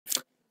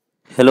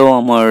Hello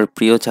আমার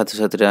প্রিয়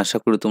ছাত্রছাত্রীরা, আশা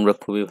করি তোমরা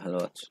খুবই ভালো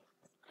আছো।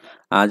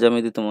 আজ আমি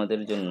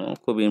তোমাদের জন্য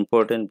খুব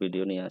ইম্পর্টেন্ট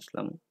ভিডিও নিয়ে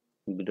আসলাম।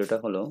 ভিডিওটা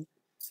হলো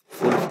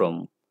ফুল ফর্ম।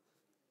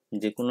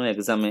 যে কোনো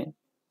এক্সামে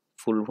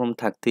ফুল ফর্ম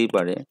থাকতেই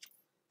পারে।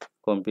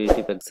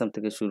 কম্পিটিটিভ এক্সাম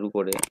থেকে শুরু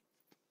করে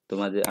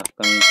তোমাদের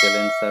আপকামিং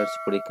চ্যালেঞ্জ সার্চ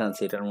পরীক্ষা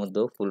সেটার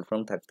মধ্যেও ফুল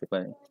ফর্ম থাকতে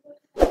পারে।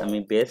 আমি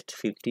বেস্ট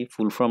 50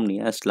 ফুল ফর্ম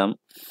নিয়ে আসলাম,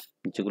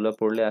 যেগুলো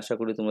পড়লে আশা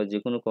করি তোমরা যে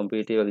কোনো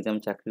কম্পিটিটিভ এক্সাম,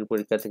 চাকরির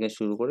পরীক্ষা থেকে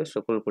শুরু করে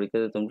সকল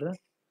পরীক্ষাতে তোমরা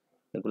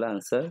এগুলো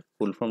আনসার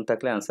ফুল ফর্ম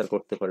থাকলে আনসার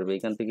করতে পারবে।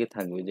 এখান থেকে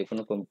থাকবে, যে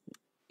কোনো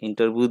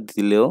ইন্টারভিউ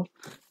দিলেও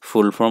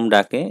ফুল ফর্ম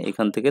ডাকে,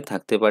 এখান থেকে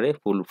থাকতে পারে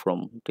ফুল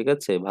ফর্ম। ঠিক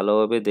আছে,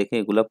 ভালোভাবে দেখে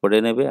এগুলো পড়ে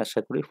নেবে। আশা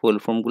করি ফুল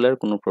ফর্মগুলোর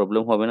কোনো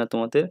প্রবলেম হবে না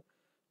তোমাদের।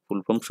 ফুল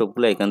ফর্ম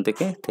সবগুলো এখান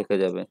থেকে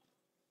যাবে।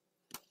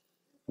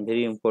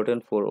 Very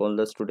important for all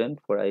the student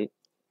for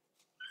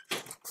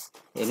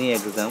any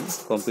exam,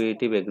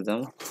 competitive exam,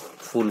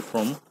 full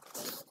form.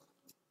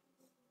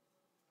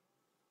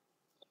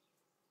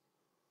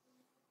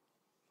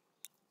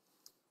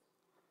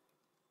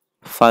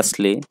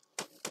 Firstly,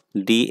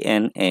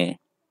 DNA,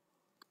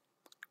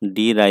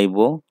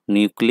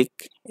 D-ribonucleic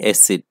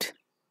acid.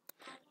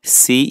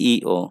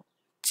 CEO,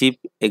 Chief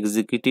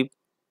Executive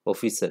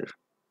Officer.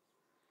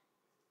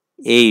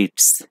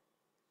 AIDS,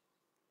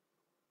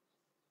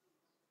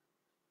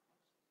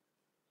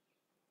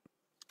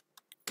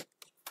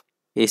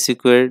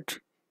 acquired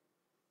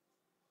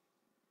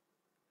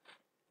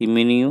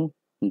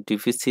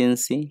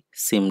immunodeficiency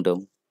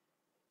syndrome.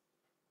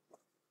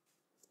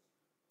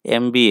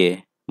 MBA,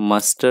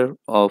 Master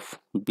of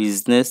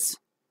Business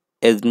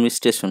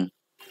Administration.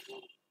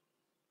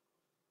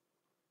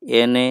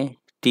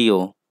 NATO,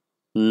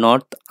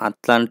 North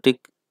Atlantic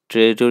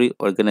Treaty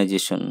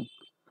Organization.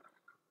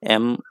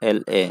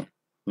 MLA,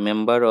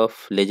 Member of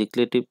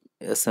Legislative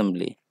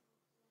Assembly.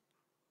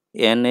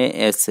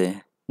 NASA,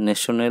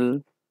 National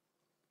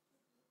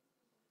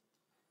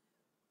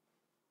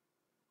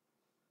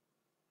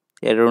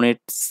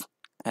Aeronautics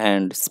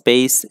and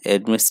Space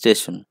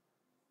Administration.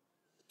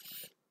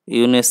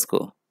 UNESCO,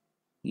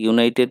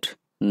 United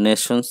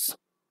Nations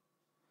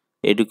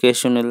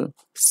Educational,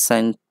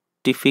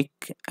 Scientific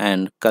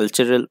and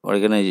Cultural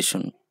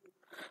Organization.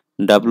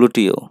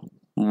 WTO,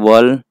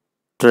 World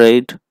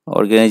Trade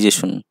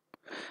Organization.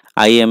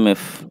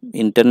 IMF,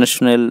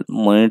 International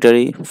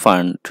Monetary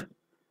Fund.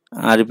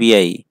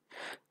 RBI,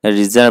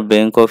 Reserve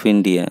Bank of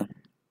India.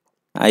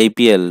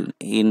 IPL,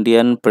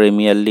 Indian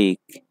Premier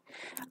League.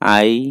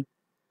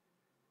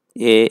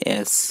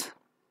 IAS,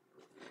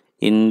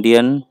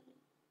 Indian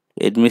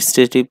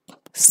Administrative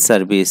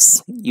Service.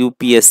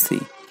 UPSC,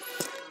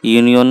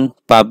 Union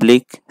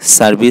Public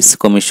Service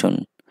Commission.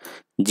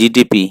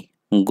 GDP,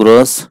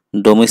 Gross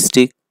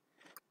Domestic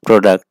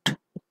Product.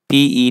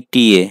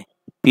 PETA,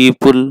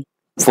 People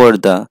for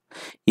the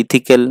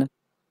Ethical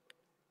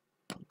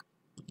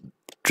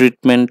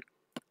Treatment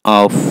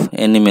of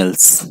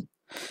Animals.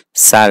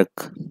 SARC,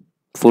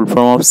 full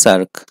form of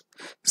SARC,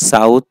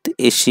 South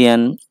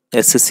Asian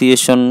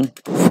Association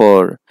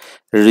for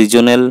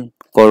Regional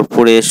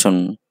Cooperation.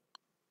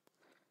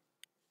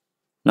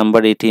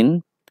 Number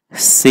 18,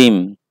 SIM,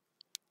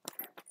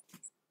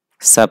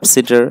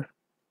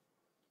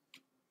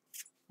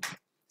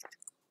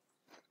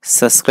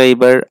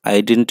 Subscriber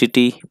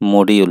Identity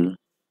Module.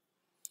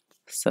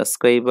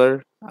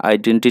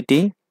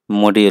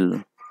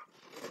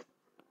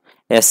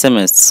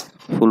 SMS,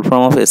 full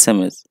form of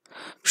SMS,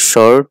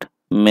 Short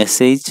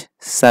Message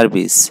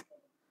Service.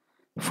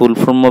 Full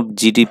form of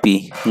GDP,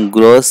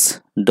 Gross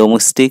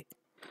Domestic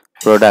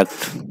Product.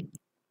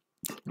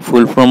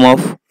 Full form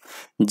of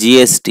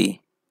GST,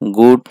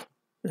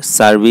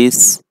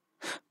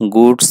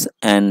 Goods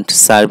and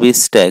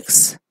Service Tax.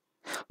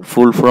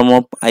 Full form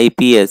of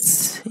IPS,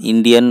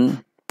 Indian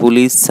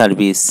Police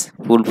Service.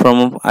 Full form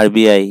of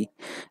RBI,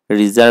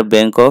 Reserve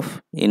Bank of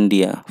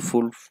India.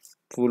 Full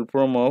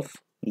form of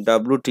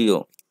WTO,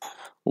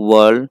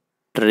 World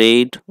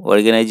Trade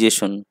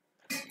Organization.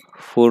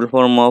 Full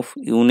form of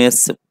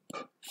UNICEF,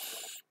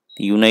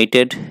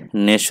 United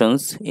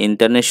Nations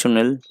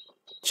International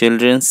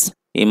Children's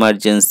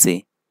Emergency.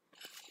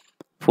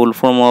 Full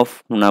form of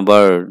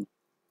NABARD,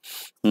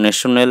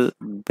 National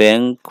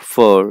Bank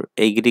for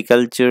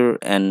Agriculture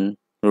and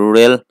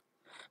Rural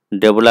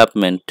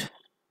Development.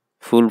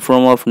 Full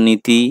form of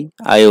NITI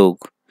Aayog,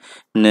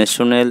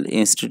 National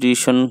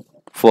Institution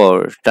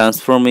for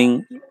Transforming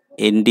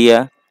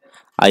India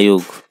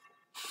Aayog.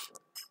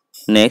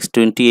 Next,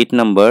 28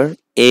 number,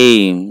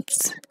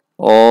 AIMS,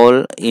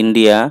 All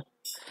India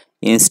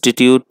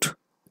Institute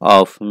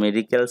of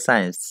Medical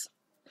Science.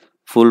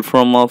 Full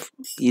form of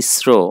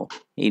ISRO,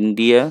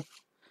 India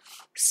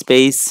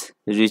Space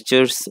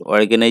Research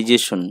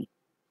Organization.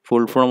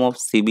 Full form of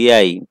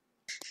CBI,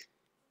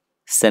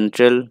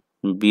 Central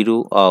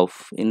Bureau of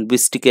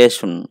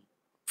Investigation.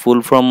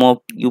 Full form of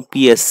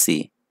UPSC,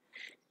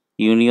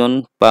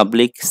 Union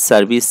Public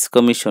Service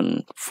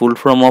Commission. Full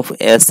form of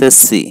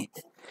SSC,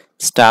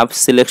 Staff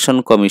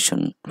Selection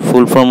Commission.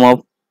 Full form of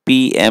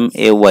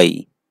PMAY,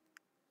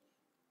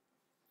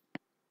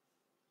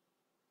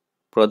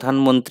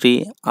 প্রধানমন্ত্রী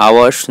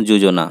Awas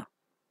Yojana.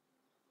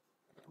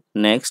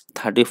 Next,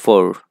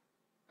 34.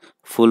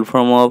 Full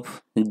form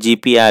of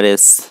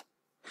GPRS,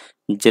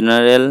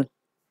 General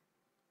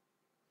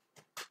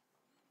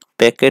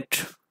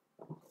Packet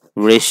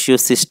Ratio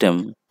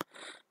System.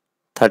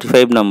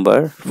 35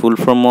 number. Full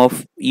form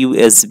of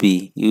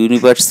USB,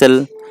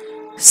 Universal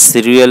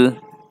Serial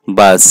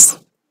Bus.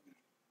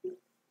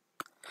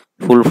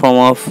 Full form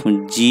of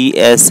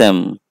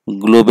GSM,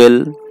 Global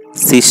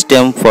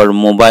System for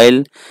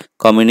Mobile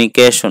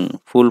Communication.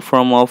 Full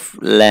form of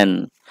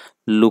LAN,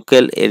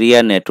 Local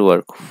Area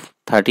Network.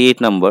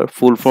 38 number.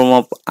 Full form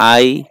of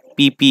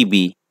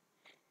IPPB,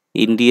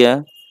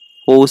 India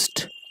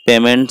Post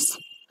Payments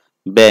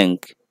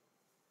Bank.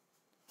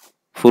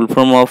 Full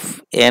form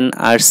of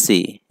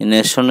NRC,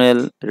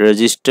 National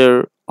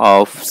Register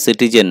of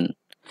Citizen.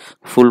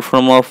 Full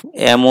form of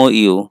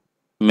MOU,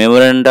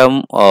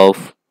 Memorandum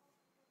of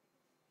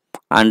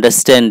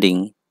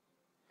Understanding.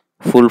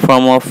 Full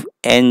form of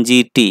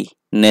NGT,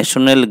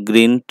 National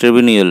Green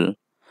Tribunal.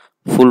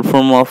 Full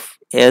form of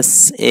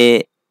SAFAR,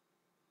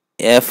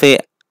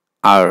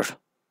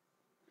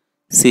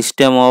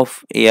 System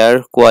of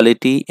Air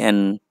Quality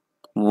and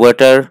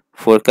Water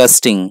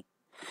Forecasting.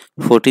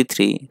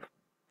 43.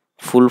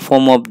 Full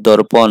form of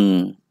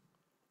Darpan,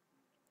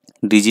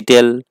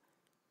 Digital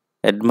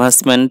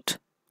Advancement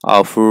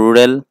of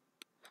Rural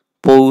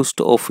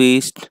Post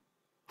Office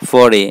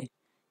for a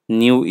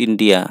New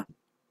India.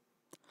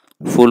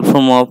 Full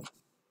form of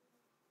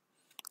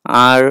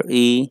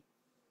RERA,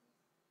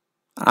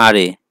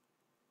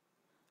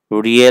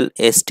 Real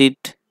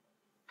Estate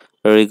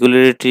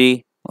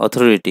Regulatory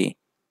Authority.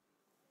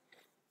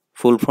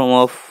 Full form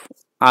of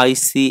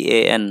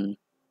ICAN,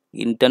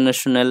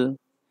 International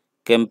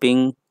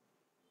Campaign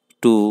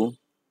to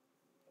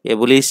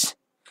Abolish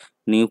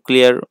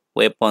Nuclear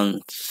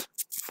Weapons.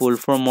 Full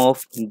form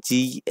of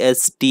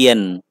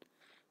GSTN,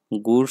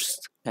 Goods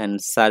and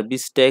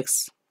Service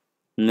Tax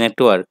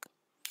Network.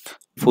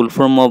 Full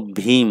form of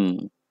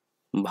BHIM,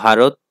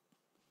 Bharat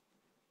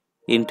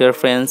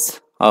Interference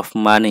of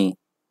Money.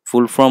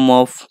 Full form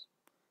of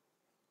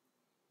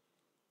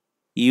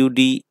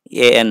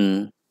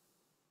UDAN,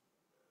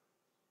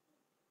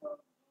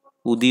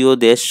 उदियो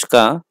देश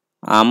का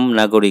आम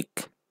नागरिक.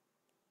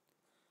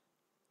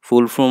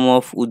 Full form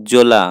of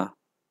Ujjwala,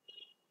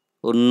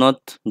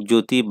 Unnat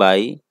Jyoti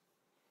Bai,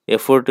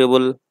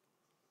 Affordable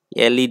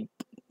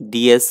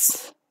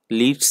LEDs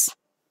Leads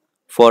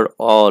for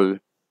All.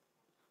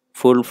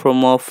 Full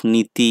form of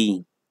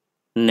NITI,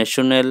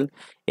 National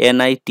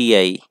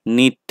NITI,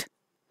 NEET,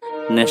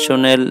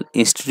 National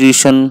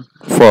Institution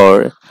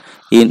for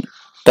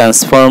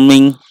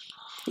Transforming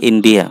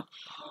India.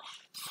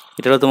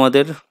 এটা হলো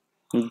তোমাদের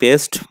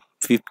best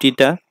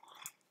 50টা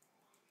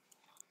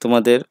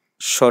তোমাদের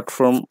short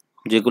form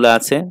যেগুলো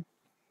আছে,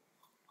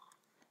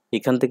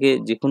 এখান থেকে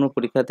যে কোনো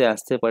পরীক্ষাতে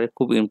আসতে পারে,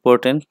 খুব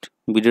ইম্পর্টেন্ট।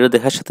 ভিডিওটা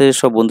দেখার সাথে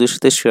সব বন্ধুদের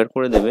সাথে শেয়ার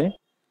করে দেবে,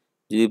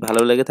 যদি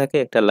ভালো লেগে থাকে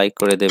একটা লাইক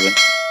করে দেবে,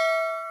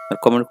 আর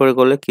কমেন্ট করে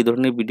করলে কী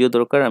ধরনের ভিডিও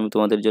দরকার আমি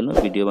তোমাদের জন্য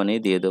ভিডিও বানিয়ে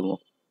দিয়ে দেবো।